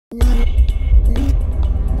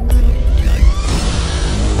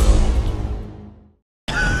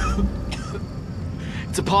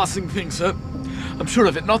It's a passing thing, sir. I'm sure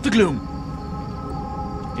of it, not the gloom.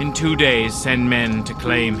 In 2 days, send men to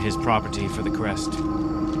claim his property for the crest.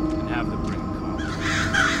 And have them bring coffee.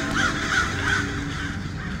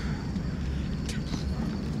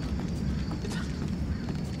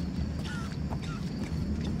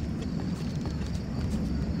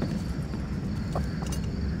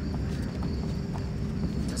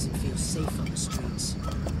 Doesn't feel safe on the streets.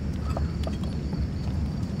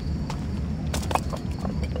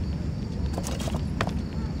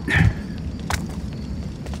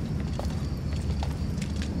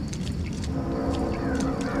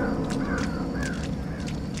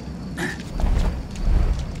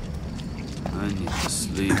 I need to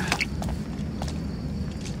sleep.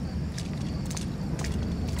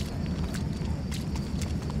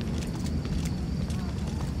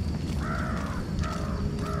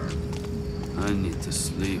 I need to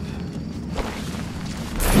sleep.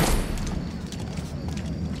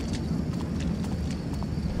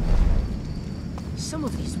 Some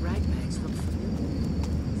of these ragbags look familiar.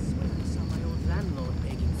 I swear I saw my old landlord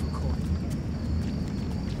begging for coin.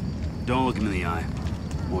 Don't look him in the eye.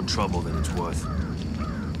 More trouble than it's worth.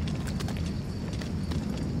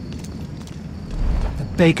 The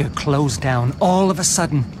baker closed down all of a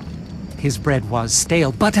sudden. His bread was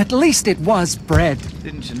stale, but at least it was bread.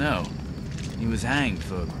 Didn't you know? He was hanged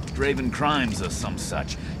for graven crimes or some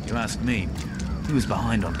such. You ask me. He was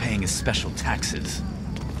behind on paying his special taxes.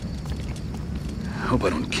 Hope I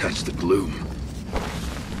don't catch the gloom.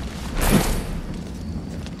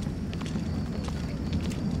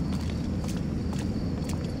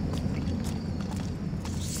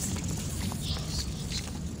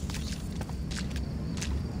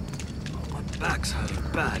 My back's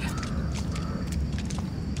hurting bad.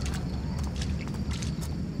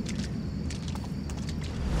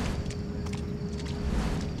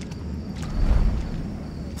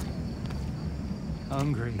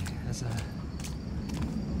 Hungry as a...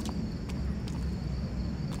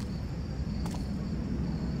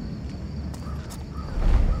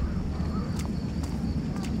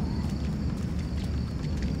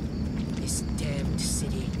 This damned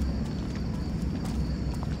city.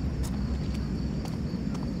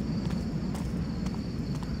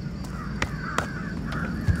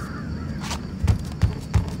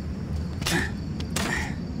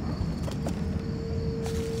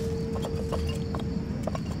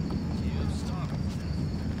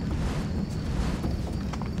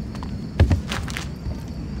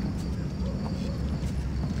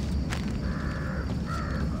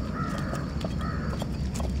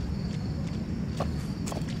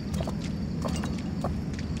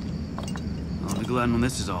 I'll be glad when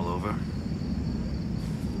this is all over.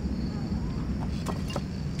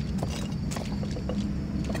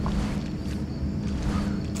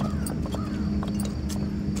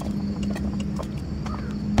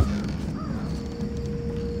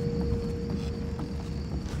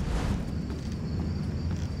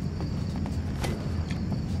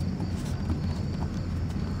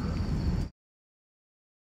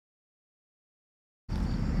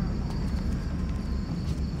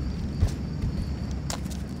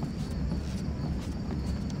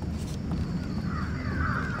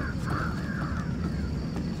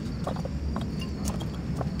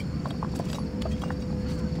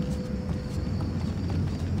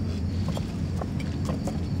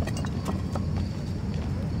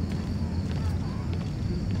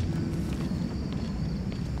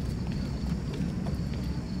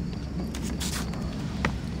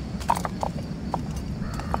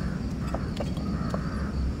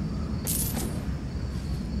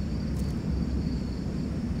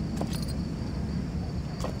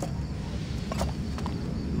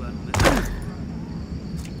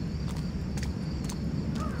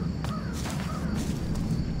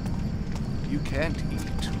 You can't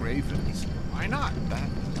eat ravens. Why not? Bad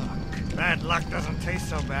luck. Bad luck doesn't taste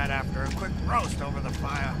so bad after a quick roast over the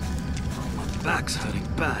fire. My back's hurting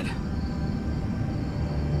bad.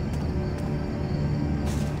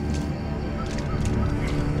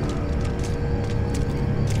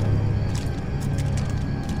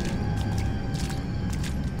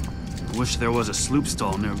 I wish there was a sloop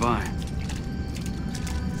stall nearby.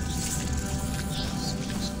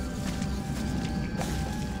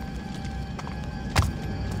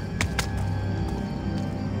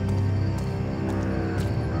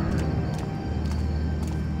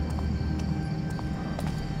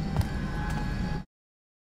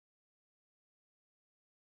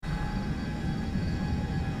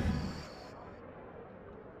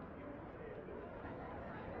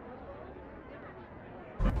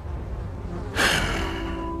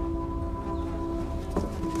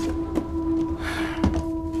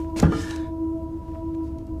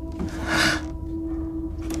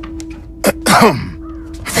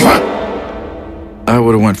 I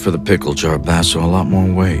would have went for the pickle jar, Basso. A lot more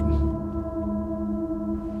weight.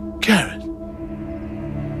 Garrett.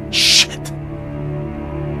 Shit.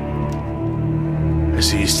 I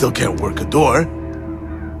see you still can't work a door.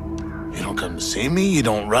 You don't come to see me, you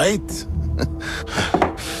don't write.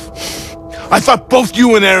 I thought both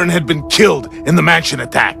you and Aaron had been killed in the mansion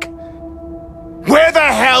attack. Where the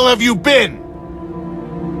hell have you been?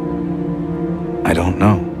 I don't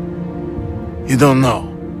know. You don't know.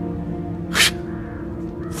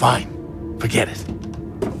 Fine. Forget it.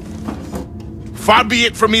 Far be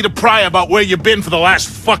it for me to pry about where you've been for the last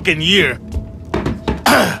fucking year.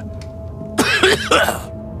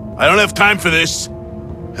 I don't have time for this.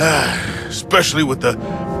 Especially with the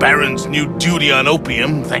Baron's new duty on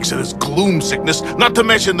opium, thanks to this gloom sickness, not to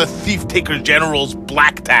mention the Thief-Taker General's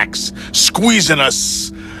black tax, squeezing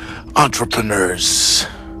us entrepreneurs.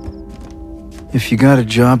 If you got a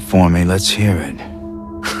job for me, let's hear it.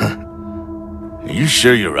 Are you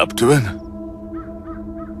sure you're up to it?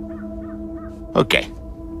 Okay,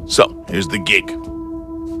 so here's the gig.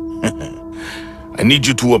 I need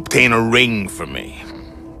you to obtain a ring for me.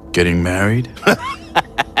 Getting married?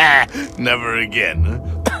 Never again,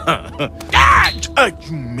 huh?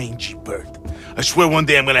 You mangy bird. I swear one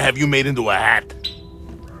day I'm gonna have you made into a hat.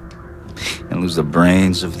 And lose the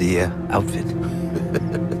brains of the outfit.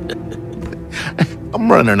 I'm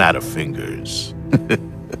running out of fingers.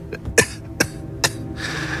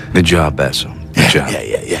 Good job, Basso. Good job.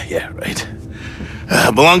 Yeah, right.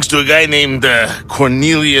 Belongs to a guy named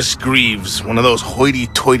Cornelius Greaves, one of those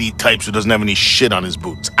hoity-toity types who doesn't have any shit on his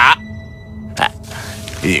boots.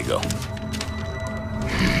 Here you go.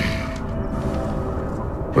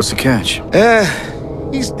 What's the catch?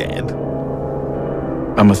 He's dead.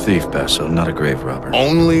 I'm a thief, Basso, not a grave robber.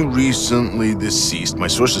 Only recently deceased. My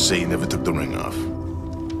sources say he never took the ring off.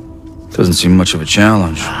 Doesn't seem much of a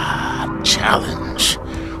challenge. Challenge.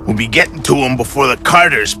 We'll be getting to him before the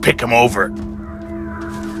Carters pick him over.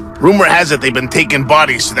 Rumor has it they've been taking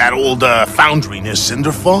bodies to that old foundry near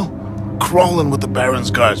Cinderfall. Crawling with the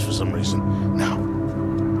Baron's guards for some reason. Now,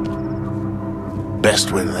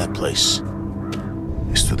 best way to that place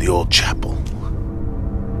is through the old chapel.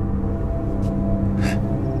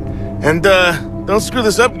 And, don't screw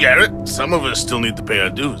this up, Garrett. Some of us still need to pay our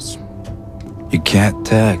dues. You can't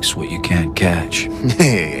tax what you can't catch.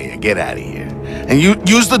 Yeah, get out of here. And you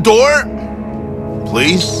use the door?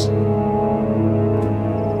 Please?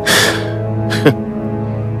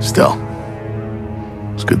 Still,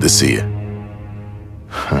 it's good to see you.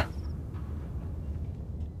 Huh.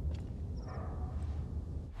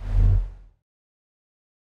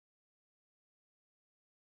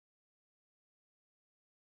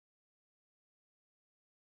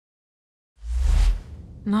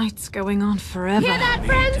 Night's going on forever. Hear that,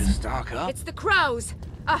 friends? Stock up. It's the crows.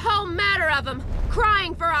 A whole matter of them,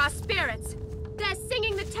 crying for our spirits. They're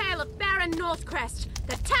singing the tale of Baron Northcrest,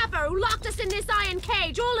 the tapper who locked us in this iron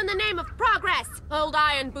cage, all in the name of progress. Old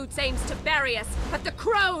Iron Boots aims to bury us, but the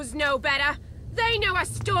crows know better. They know a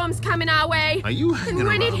storm's coming our way. Are you hanging And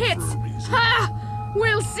when it around hits, for a reason?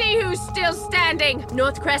 we'll see who's still standing.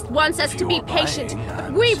 Northcrest wants us to be you're patient, buying,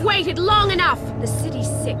 but we've waited long enough. The city's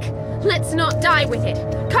sick. Let's not die with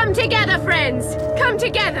it. Come together, friends. Come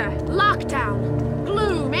together. Lockdown.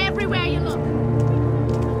 Gloom everywhere you look.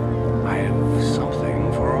 I have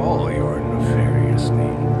something for all your nefarious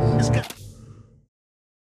needs.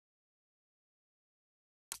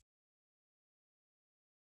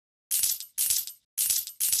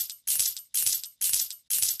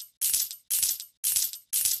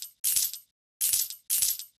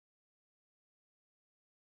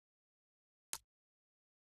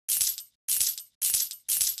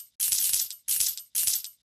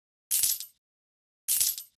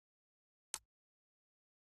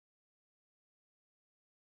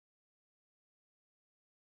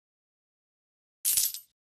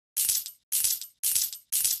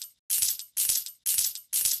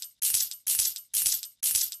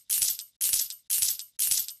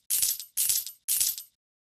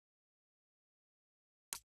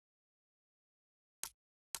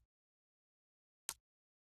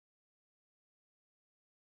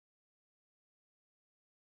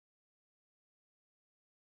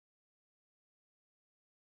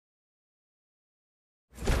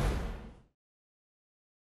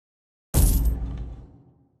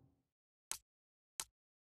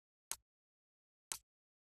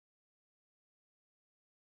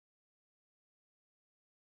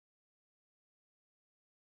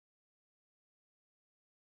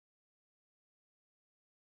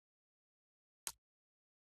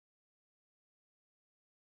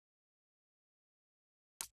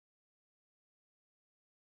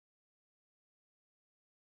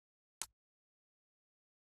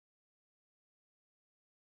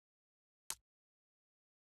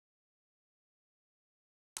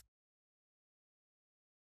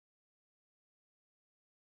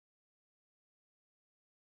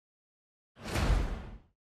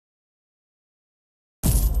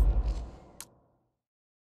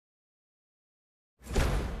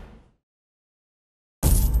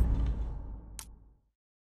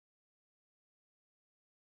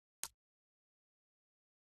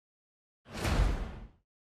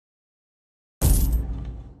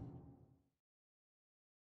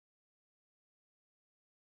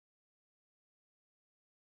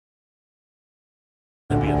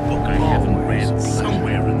 There'll be a book I haven't read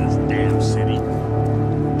somewhere in this damn city.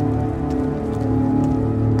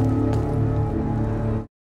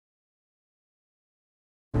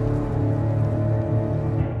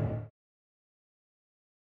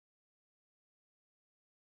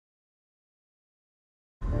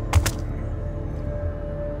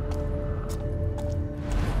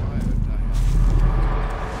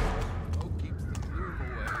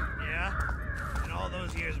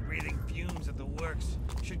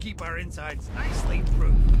 Keep our insides nicely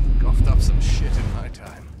proof. Coughed up some shit in my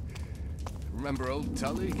time. Remember old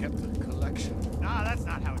Tully kept a collection? Nah, that's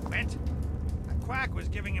not how it went. A quack was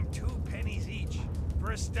giving him 2 pennies each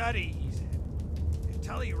for a study, he said. If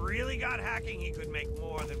Tully really got hacking, he could make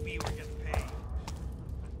more than we were getting paid.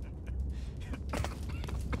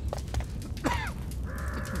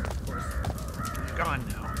 Of course, he's gone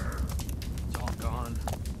now. It's all gone.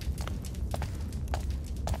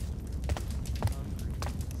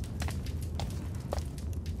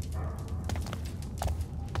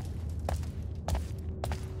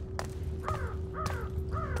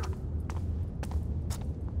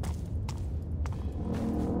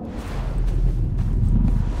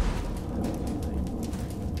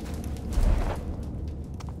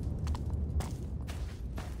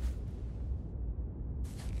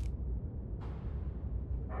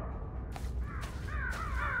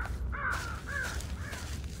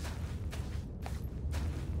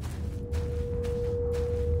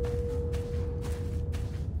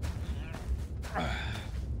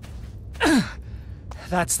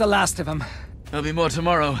 That's the last of them. There'll be more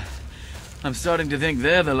tomorrow. I'm starting to think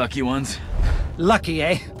they're the lucky ones. Lucky,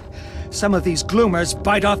 eh? Some of these gloomers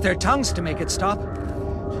bite off their tongues to make it stop.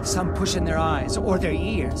 Some push in their eyes or their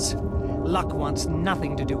ears. Luck wants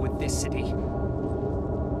nothing to do with this city.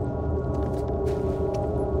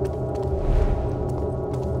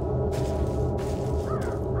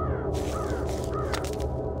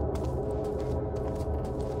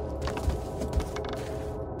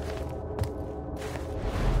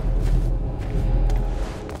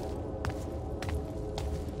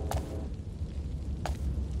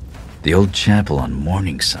 The old chapel on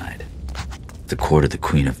Morningside. The court of the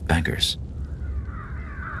Queen of Beggars.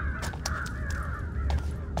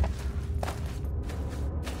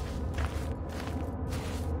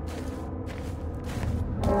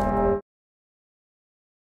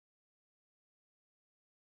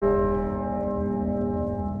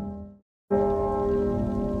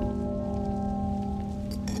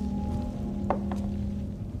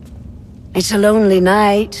 It's a lonely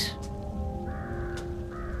night.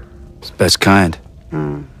 Best kind.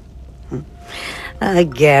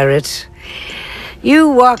 Garrett, you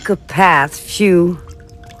walk a path few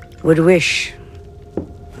would wish.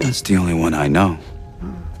 That's the only one I know.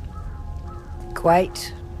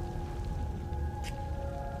 Quite.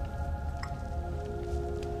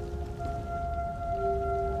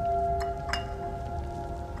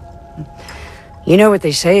 You know what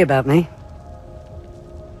they say about me?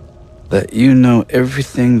 That you know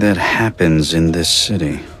everything that happens in this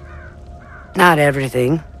city. Not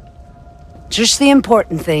everything. Just the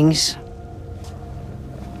important things.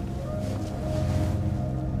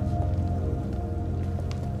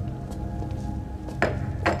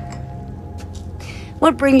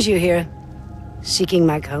 What brings you here? Seeking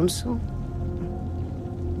my counsel?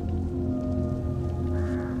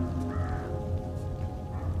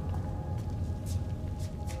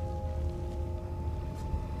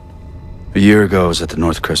 A year ago, I was at the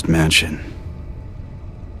Northcrest Mansion.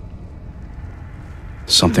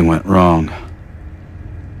 Something went wrong.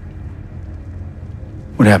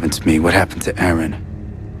 What happened to me? What happened to Aaron?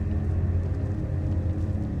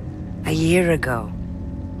 A year ago.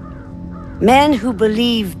 Men who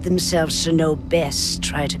believed themselves to know best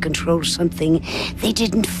tried to control something they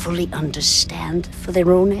didn't fully understand for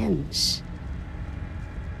their own ends.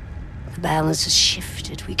 The balance has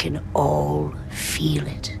shifted. We can all feel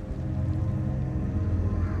it.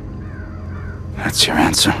 That's your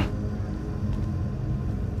answer?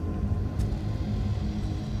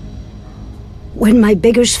 When my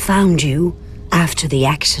beggars found you, after the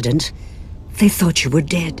accident, they thought you were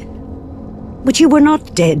dead. But you were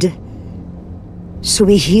not dead. So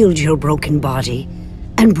we healed your broken body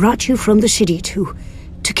and brought you from the city to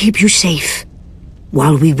keep you safe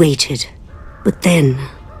while we waited. But then,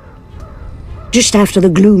 just after the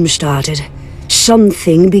gloom started,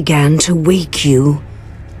 something began to wake you.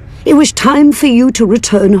 It was time for you to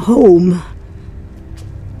return home.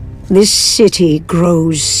 This city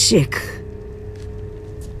grows sick.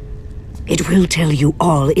 It will tell you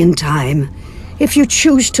all in time, if you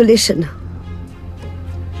choose to listen.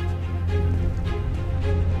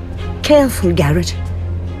 Careful, Garrett.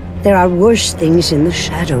 There are worse things in the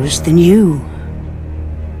shadows than you.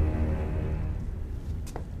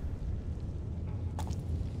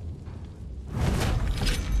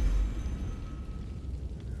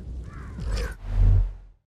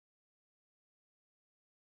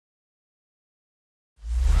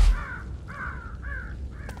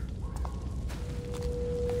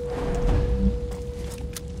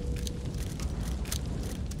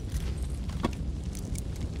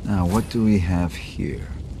 Now, what do we have here?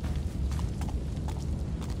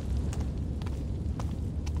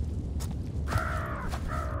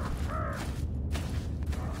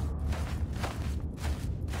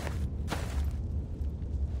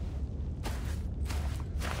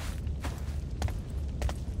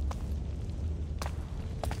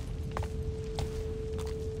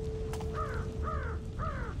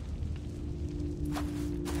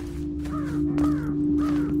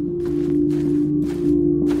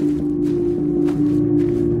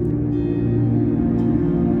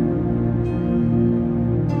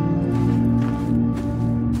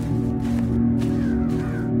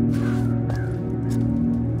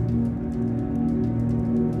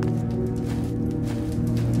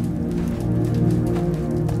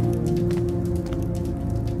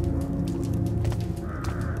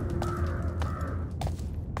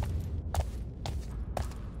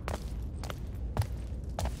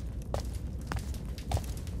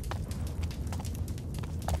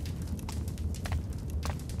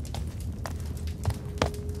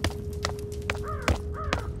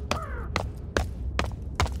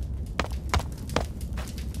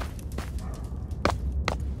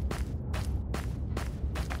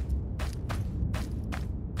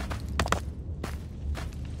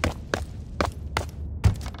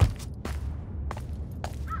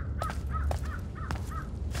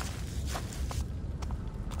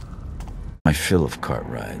 My fill of cart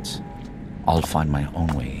rides. I'll find my own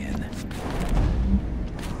way in.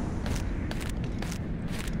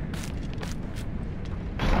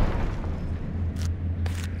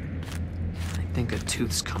 I think a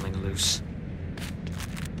tooth's coming loose.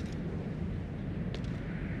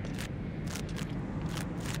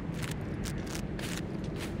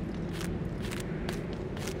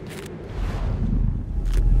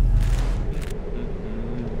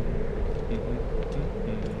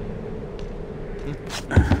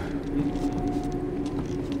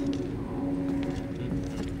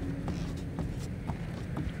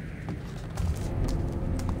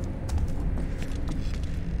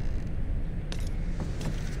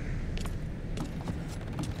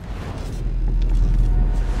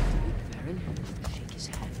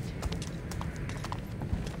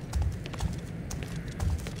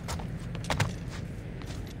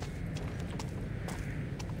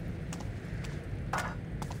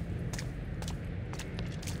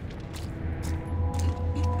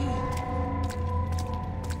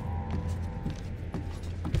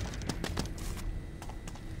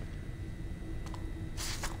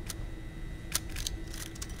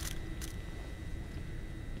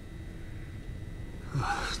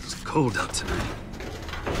 It's cold out tonight.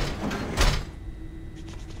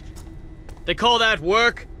 They call that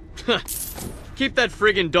work? Keep that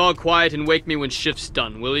friggin' dog quiet and wake me when shift's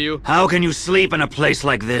done, will you? How can you sleep in a place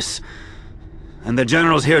like this? And the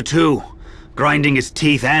General's here too, grinding his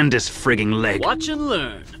teeth and his frigging leg. Watch and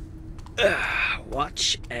learn.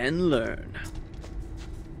 Watch and learn.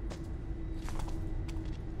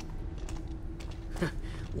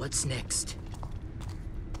 What's next?